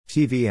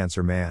TV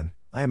Answer Man,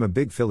 I am a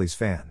big Phillies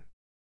fan.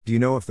 Do you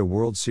know if the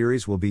World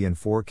Series will be in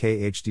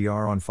 4K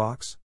HDR on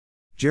Fox?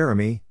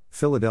 Jeremy,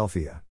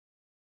 Philadelphia.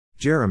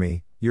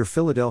 Jeremy, your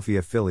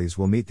Philadelphia Phillies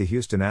will meet the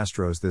Houston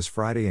Astros this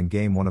Friday in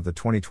Game 1 of the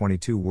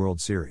 2022 World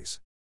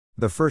Series.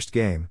 The first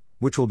game,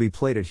 which will be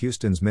played at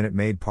Houston's Minute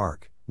Maid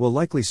Park, will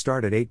likely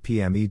start at 8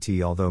 p.m. ET,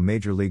 although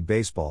Major League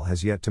Baseball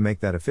has yet to make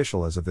that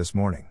official as of this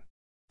morning.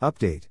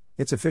 Update,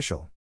 it's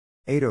official.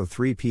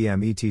 8:03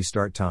 p.m. ET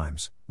start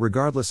times.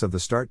 Regardless of the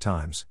start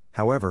times,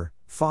 however,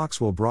 Fox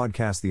will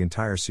broadcast the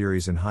entire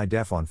series in high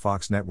def on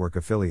Fox network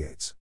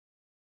affiliates.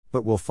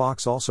 But will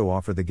Fox also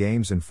offer the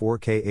games in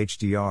 4K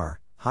HDR,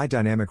 high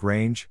dynamic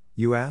range,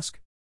 you ask?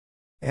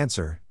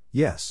 Answer,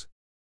 yes.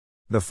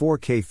 The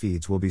 4K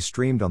feeds will be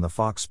streamed on the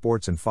Fox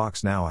Sports and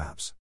Fox Now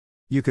apps.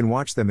 You can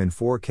watch them in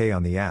 4K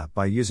on the app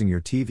by using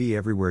your TV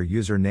Everywhere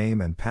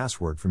username and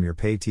password from your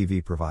pay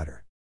TV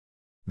provider.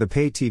 The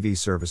pay TV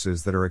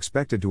services that are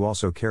expected to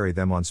also carry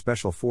them on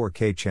special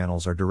 4K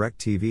channels are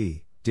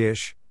DirecTV,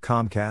 Dish,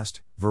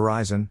 Comcast,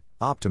 Verizon,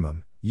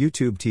 Optimum,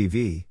 YouTube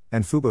TV,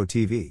 and Fubo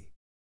TV.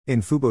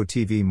 In Fubo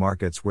TV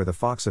markets where the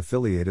Fox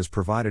affiliate is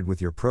provided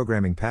with your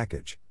programming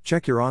package,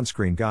 check your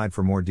on-screen guide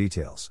for more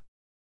details.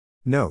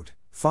 Note,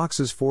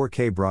 Fox's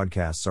 4K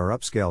broadcasts are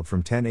upscaled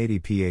from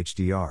 1080p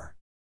HDR.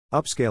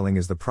 Upscaling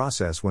is the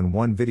process when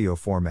one video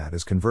format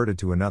is converted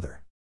to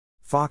another.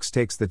 Fox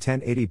takes the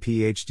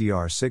 1080p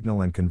HDR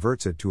signal and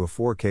converts it to a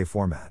 4K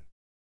format.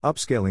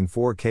 Upscaling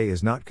 4K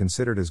is not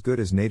considered as good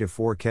as native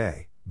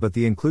 4K, but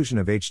the inclusion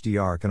of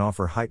HDR can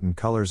offer heightened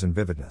colors and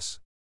vividness.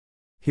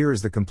 Here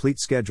is the complete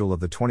schedule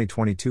of the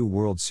 2022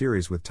 World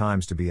Series with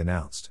times to be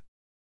announced.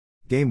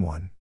 Game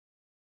 1.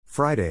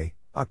 Friday,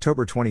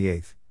 October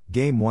 28th,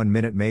 Game 1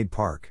 Minute Maid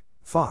Park,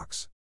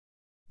 Fox.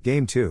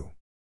 Game 2.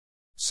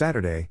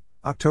 Saturday,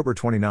 October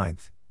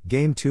 29th,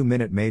 Game 2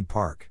 Minute Maid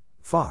Park,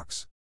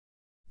 Fox.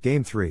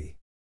 Game 3.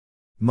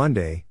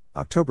 Monday,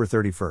 October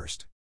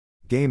 31st.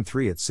 Game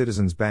 3 at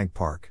Citizens Bank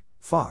Park,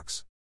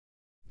 Fox.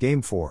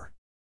 Game 4.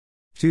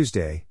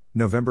 Tuesday,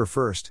 November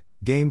 1st,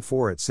 Game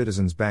 4 at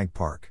Citizens Bank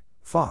Park,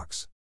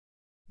 Fox.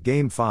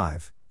 Game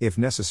 5, if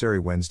necessary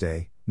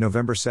Wednesday,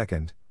 November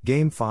 2nd,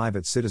 Game 5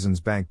 at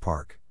Citizens Bank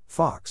Park,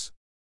 Fox.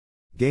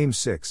 Game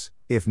 6,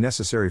 if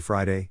necessary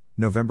Friday,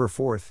 November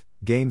 4th,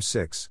 Game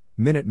 6,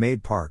 Minute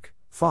Maid Park,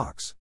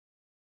 Fox.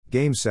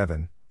 Game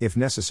 7, if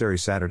necessary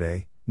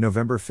Saturday,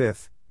 November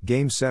 5th,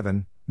 Game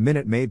 7,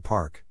 Minute Maid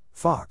Park,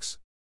 Fox.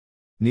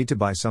 Need to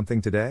buy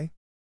something today?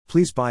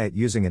 Please buy it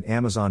using an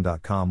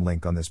Amazon.com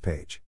link on this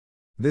page.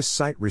 This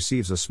site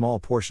receives a small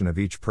portion of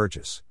each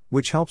purchase,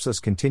 which helps us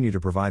continue to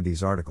provide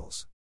these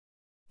articles.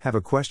 Have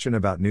a question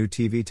about new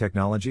TV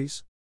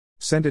technologies?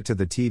 Send it to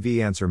the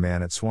TV Answer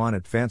Man at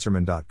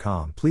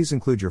swan@vanserman.com. Please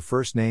include your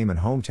first name and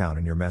hometown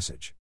in your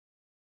message.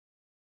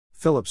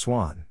 Philip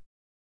Swan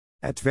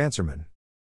 @Vanserman.